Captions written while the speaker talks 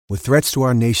With threats to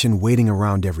our nation waiting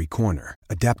around every corner,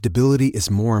 adaptability is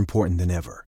more important than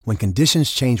ever. When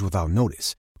conditions change without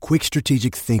notice, quick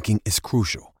strategic thinking is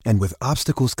crucial. And with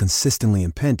obstacles consistently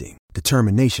impending,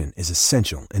 determination is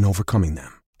essential in overcoming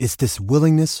them. It's this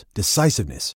willingness,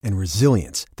 decisiveness, and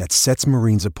resilience that sets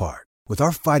Marines apart. With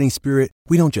our fighting spirit,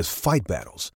 we don't just fight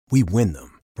battles, we win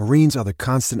them. Marines are the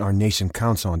constant our nation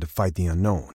counts on to fight the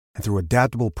unknown. And through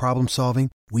adaptable problem solving,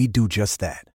 we do just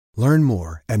that. Learn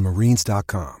more at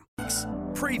marines.com.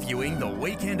 Previewing the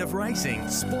weekend of racing,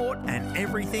 sport and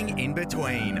everything in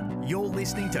between. You're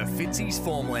listening to Fitzy's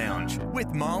Form Lounge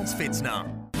with Miles Fitzner.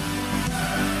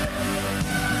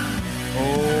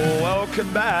 Oh,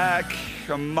 welcome back.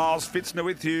 I'm Miles Fitzner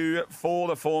with you for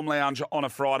the Form Lounge on a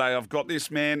Friday. I've got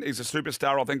this man. He's a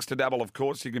superstar, all thanks to Dabble, of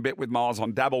course. You can bet with Miles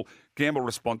on Dabble. Gamble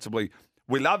responsibly.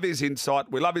 We love his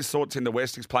insight. We love his thoughts in the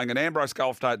West. He's playing an Ambrose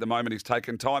Golf Day at the moment. He's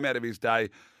taken time out of his day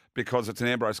because it's an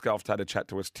Ambrose Golf Day to chat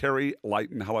to us. Terry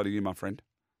Leighton, hello to you, my friend.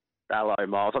 Hello,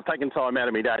 Miles. I've taken time out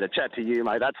of my day to chat to you,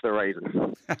 mate. That's the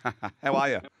reason. How are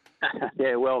you?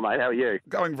 Yeah, well, mate. How are you?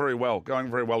 Going very well.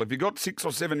 Have you got 6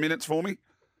 or 7 minutes for me?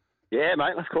 Yeah,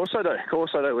 mate. Of course I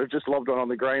do. We've just lobbed on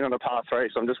the green on a par 3,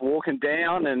 so I'm just walking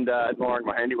down and admiring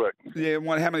my handiwork. Yeah,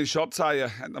 well, how many shots are you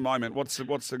at the moment? What's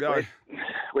the go?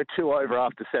 We're 2 over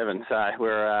after 7, so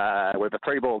we're the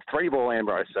three ball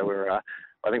Ambrose, so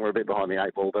I think we're a bit behind the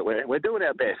 8 ball, but we're doing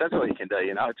our best. That's all you can do,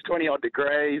 you know. It's 20-odd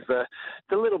degrees. It's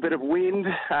a little bit of wind.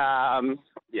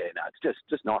 It's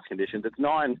just nice conditions. It's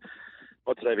 9.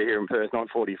 What's it over here in Perth?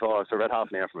 9:45. So about half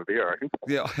an hour from a beer, I reckon.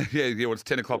 Yeah. Well, it's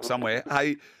 10 o'clock somewhere.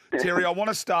 Hey, Terry, I want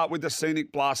to start with the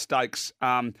Scenic Blast Stakes.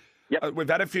 Yep. We've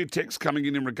had a few texts coming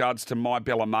in regards to My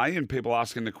Bella May and people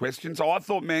asking the questions. So I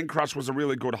thought Man Crush was a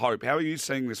really good hope. How are you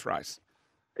seeing this race?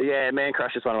 Yeah, Man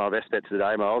Crush is one of my best bets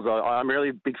today, Miles. I'm really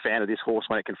a big fan of this horse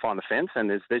when it can find the fence, and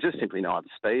there's just simply no other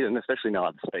speed, and especially no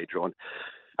other speed drawn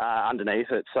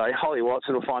underneath it. So Holly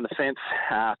Watson will find the fence.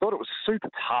 I thought it was super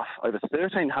tough, over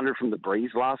 1,300 from the breeze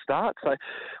last start. So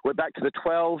we're back to the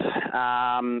 12. As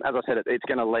I said, it's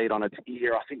going to lead on its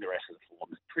ear. I think the rest of the form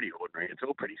is pretty ordinary. It's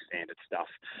all pretty standard stuff.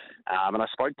 And I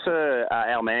spoke to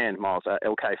our man, Miles,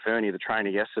 LK Fernie, the trainer,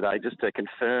 yesterday, just to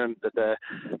confirm that the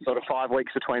sort of 5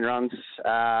 weeks between runs,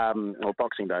 or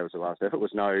Boxing Day was the last effort,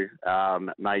 was no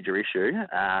major issue.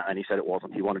 And he said it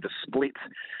wasn't. He wanted to split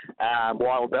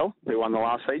Wild Bell, who won the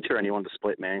last feature, and he wanted to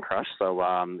split Man Crush, so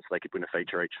they could win a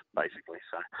feature each, basically.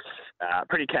 So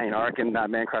pretty keen. I reckon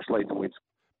Man Crush leads and wins.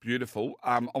 Beautiful.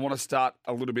 I want to start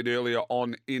a little bit earlier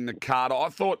on in the card. I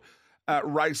thought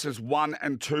races 1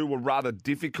 and 2 were rather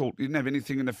difficult. You didn't have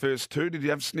anything in the first 2. Did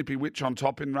you have Snippy Witch on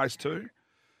top in race 2?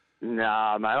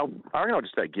 Nah, mate. I reckon I'll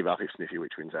just about give up if Sniffy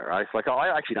Witch wins that race. Like,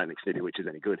 I actually don't think Sniffy Witch is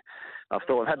any good. I've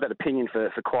had that opinion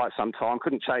for quite some time.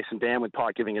 Couldn't chase him down with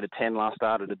Pike giving it a 10 last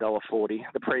start at $1.40.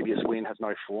 The previous win has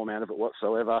no form out of it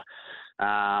whatsoever.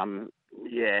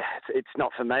 It's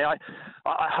not for me.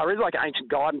 I really like Ancient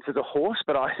Guidance as a horse,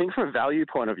 but I think from a value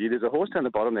point of view, there's a horse down the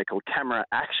bottom there called Camera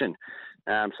Action.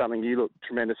 Something you look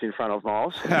tremendous in front of,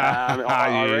 Miles. I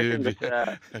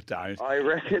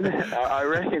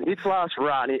reckon its last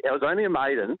run, it was only a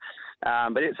maiden,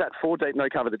 but it's that 4 deep, no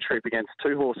cover the trip against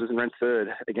 2 horses and ran third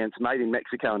against Made in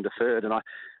Mexico and deferred. And I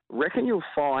reckon you'll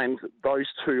find those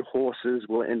 2 horses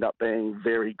will end up being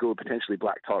very good, potentially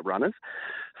black type runners.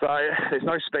 So there's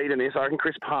no speed in this. I reckon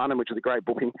Chris Parnham, which is a great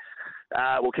booking,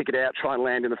 will kick it out, try and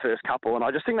land in the first couple. And I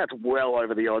just think that's well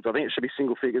over the odds. I think it should be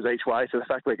single figures each way. So the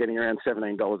fact we're getting around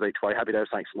 $17 each way, happy to have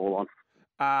something small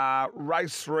on.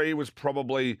 Race 3 was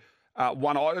probably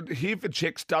one. Here for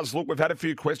Checks does look, we've had a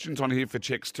few questions on Here for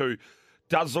Checks too.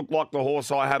 Does look like the horse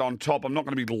I had on top. I'm not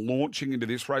going to be launching into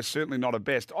this race, certainly not a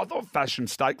best. I thought Fashion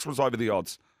Stakes was over the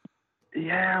odds.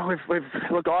 Yeah,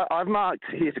 I've marked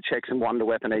Here for Checks and Wonder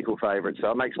Weapon equal favourites,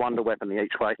 so it makes Wonder Weapon the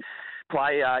each way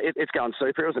play. It's going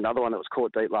super. It was another one that was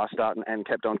caught deep last start and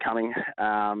kept on coming.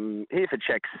 Here for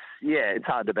Checks, yeah, it's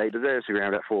hard to beat. Deserves to be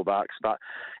around about $4, but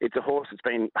it's a horse that's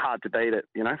been hard to beat at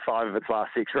 5 of its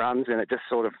last 6 runs, and it just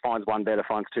sort of finds 1 better,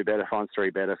 finds 2 better, finds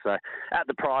 3 better. So at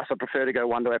the price, I prefer to go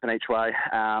Wonder Weapon each way.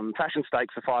 Fashion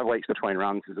Stakes for 5 weeks between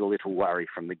runs is a little worry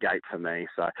from the gate for me.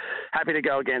 So happy to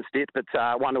go against it, but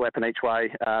Wonder Weapon each way,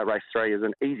 race 3 is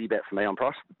an easy bet for me on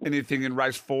price. Anything in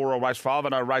race 4 or race 5? I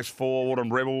know race 4,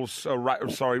 Autumn Rebels,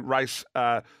 race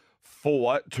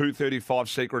 4, 235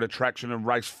 Secret Attraction, and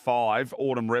race 5,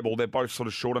 Autumn Rebel. They're both sort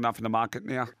of short enough in the market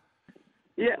now.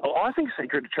 Yeah, I think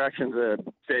Secret Attraction's a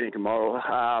fair dinkum moral.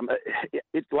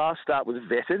 Its last start was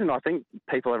vetted, and I think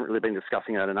people haven't really been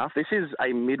discussing it enough. This is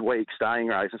a midweek staying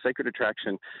race, and Secret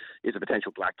Attraction is a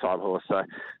potential black type horse. So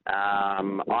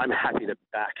I'm happy to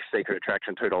back Secret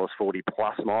Attraction $2.40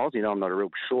 plus miles. You know, I'm not a real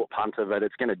short punter, but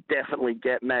it's going to definitely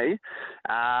get me.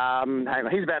 Hang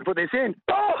on, he's about to put this in.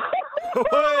 Oh!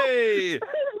 Hey!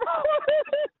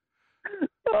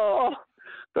 Oh!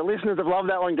 The listeners have loved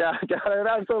that one, Gar. They've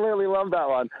absolutely loved that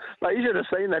one. Like, you should have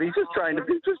seen that. He's just trained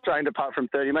to putt from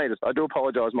 30 metres. I do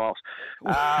apologise, Miles.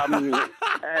 And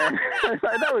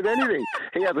that was anything.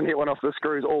 He hasn't hit one off the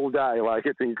screws all day. Like,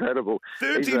 it's incredible.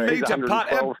 30 metre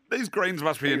putt. These greens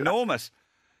must be enormous.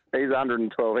 He's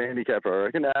 112 handicap, I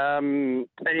reckon.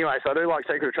 Anyway, so I do like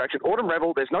Secret Attraction. Autumn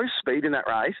Rebel, there's no speed in that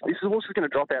race. This is also going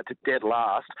to drop out to dead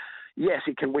last. Yes,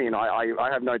 it can win. I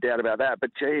have no doubt about that.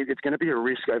 But, gee, it's going to be a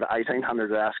risk over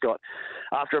 1,800 at Ascot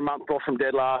after a month off from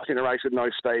dead last in a race with no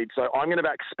speed. So I'm going to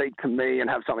back Speak to Me and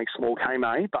have something small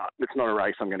K-May, but it's not a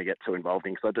race I'm going to get too involved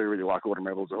in because I do really like Autumn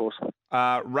Rebel as a horse.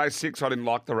 Race 6, I didn't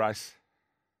like the race.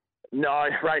 No,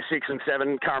 race 6 and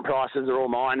 7, current prices are all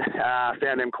mine.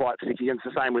 Found them quite sticky, and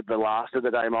it's the same with the last of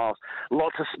the day miles.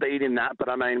 Lots of speed in that, but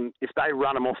I mean, if they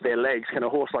run them off their legs, can a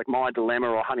horse like My Dilemma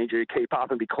or Honeydew keep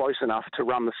up and be close enough to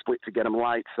run the split to get them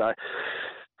late? So,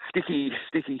 sticky.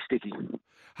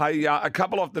 Hey, a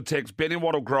couple off the text. Benny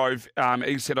Wattle Grove,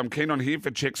 he said, I'm keen on here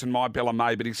for checks in My Bella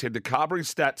May, but he said the Carberry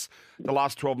stats the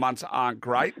last 12 months aren't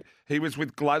great. He was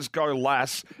with Glasgow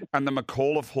Lass and the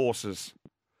McAuliffe horses.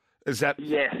 Is that...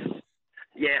 Yes.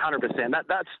 Yeah, 100%.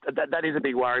 That is a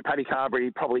big worry. Paddy Carberry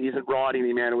probably isn't riding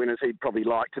the amount of winners he'd probably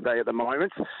like to be at the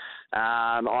moment.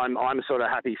 I'm sort of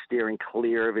happy steering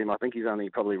clear of him. I think he's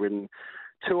only probably ridden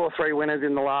 2 or 3 winners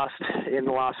in the last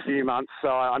few months. So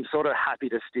I'm sort of happy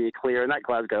to steer clear. And that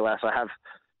Glasgow Lass, I have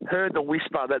heard the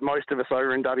whisper that most of us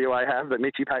over in WA have, that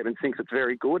Mitchie Pateman thinks it's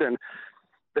very good. And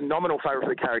the nominal favourite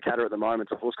for the Karrakatta at the moment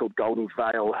is a horse called Golden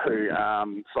Vale, who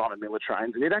Simon Miller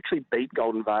trains. And it actually beat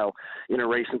Golden Vale in a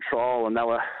recent trial, and they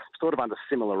were sort of under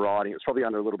similar riding. It's probably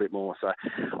under a little bit more. So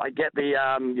I get the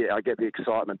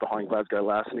excitement behind Glasgow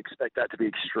Lass and expect that to be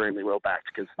extremely well backed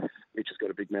because Mitch has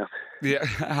got a big mouth. Yeah.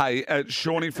 Hey,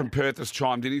 Shawnee from Perth has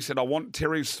chimed in. He said, I want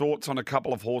Terry's thoughts on a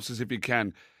couple of horses if you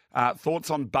can. Thoughts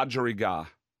on Budgerigar?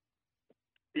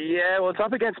 Yeah, well, it's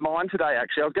up against mine today,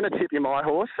 actually. I was going to tip you my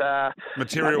horse.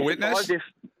 Material Witness?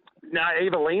 No,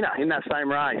 Evelina in that same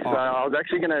race. Oh. So I was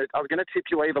going to tip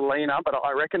you Evelina, but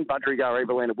I reckon Budgerigar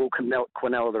Evelina will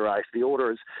Quinella the race. The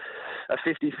order is a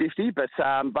 50-50, but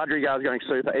Budgerigar is going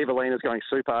super. Evelina's going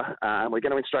super. We're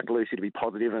going to instruct Lucy to be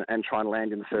positive and try and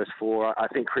land in the first 4. I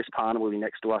think Chris Parner will be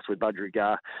next to us with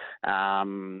Budgerigar.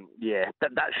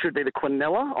 That should be the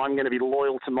Quinella. I'm going to be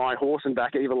loyal to my horse and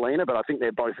back Evelina, but I think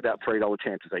they're both about $3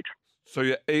 chances each. So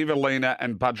you're Evelina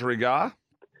and Budgerigar?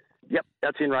 Yep,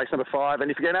 that's in race number 5. And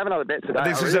if you're going to have another bet today,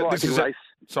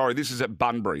 this is at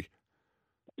Bunbury.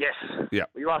 Yes. Yeah.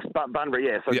 We lost Bunbury,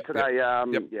 yeah. So today,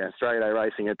 Australia Day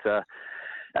racing at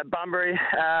Bunbury.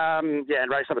 And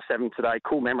race number 7 today,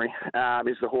 Cool Memory,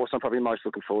 is the horse I'm probably most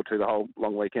looking forward to the whole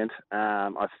long weekend.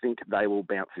 I think they will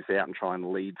bounce this out and try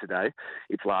and lead today.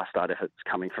 Its last start effort's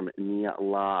coming from near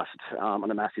last on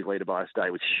a massive leader bias day.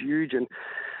 It was huge, and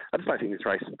I just don't think this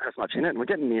race has much in it, and we're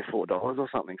getting near $4 or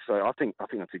something. So I think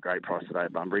that's a great price today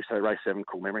at Bunbury. So race 7,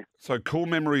 Cool Memory. So Cool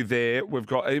Memory there. We've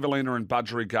got Evelina and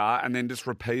Budgerigar, and then just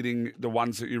repeating the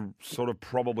ones that you're sort of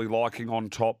probably liking on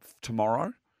top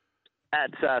tomorrow.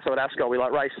 At Ascot, we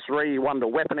like race 3, Wonder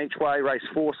Weapon each way, race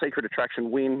 4, Secret Attraction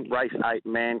win, race 8,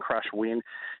 Man Crush win,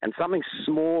 and something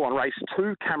small on race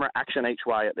 2, Camera Action each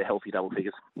way at the healthy double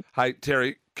figures. Hey,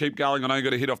 Terry, keep going. I know you've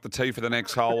got to hit off the tee for the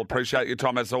next hole. Appreciate your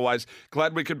time as always.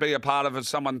 Glad we could be a part of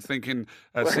someone sinking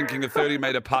a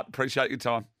 30-metre putt. Appreciate your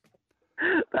time.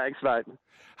 Thanks, mate.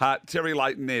 Terry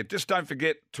Leighton there. Just don't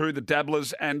forget, to the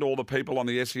dabblers and all the people on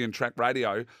the SEN Track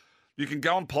Radio, you can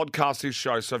go and podcast this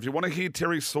show. So if you want to hear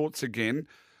Terry's thoughts again,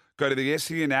 go to the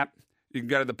SEN app. You can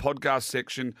go to the podcast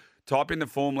section, type in the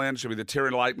Form Lounge. There'll be the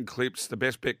Terry Leighton clips. The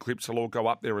best bet clips will all go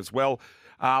up there as well.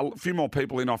 A few more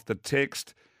people in off the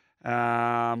text. What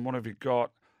have you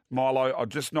got? Milo, I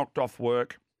just knocked off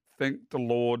work. Thank the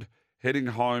Lord. Heading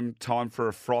home, time for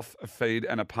a froth, a feed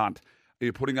and a punt. Are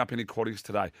you putting up any quaddies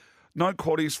today? No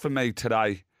quaddies for me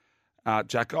today,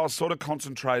 Jack. I was sort of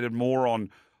concentrated more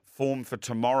on form for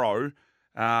tomorrow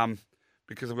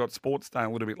because I've got sports day a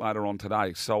little bit later on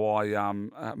today. So I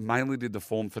mainly did the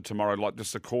form for tomorrow, like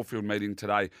just the Caulfield meeting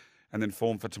today and then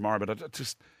form for tomorrow. But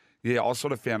I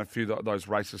sort of found a few of those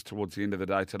races towards the end of the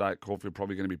day today at Caulfield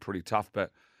probably going to be pretty tough.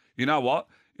 But you know what?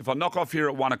 If I knock off here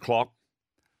at 1 o'clock,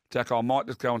 Jack, I might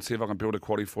just go and see if I can build a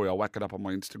quaddie for you. I'll whack it up on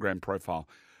my Instagram profile.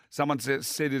 Someone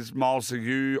said, is Miles, are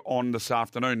you on this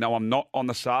afternoon? No, I'm not on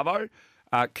the Savo.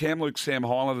 Cam Luke, Sam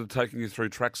Highlander taking you through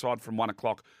trackside from 1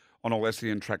 o'clock on all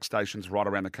SEN track stations right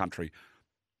around the country.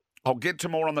 I'll get to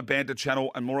more on the Banter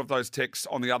channel and more of those texts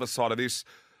on the other side of this.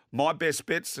 My best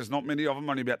bets, there's not many of them,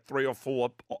 only about 3 or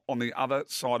 4 on the other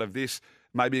side of this.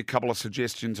 Maybe a couple of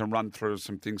suggestions and run through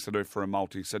some things to do for a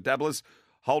multi. So, dabblers,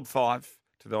 hold 5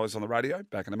 to those on the radio.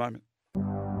 Back in a moment.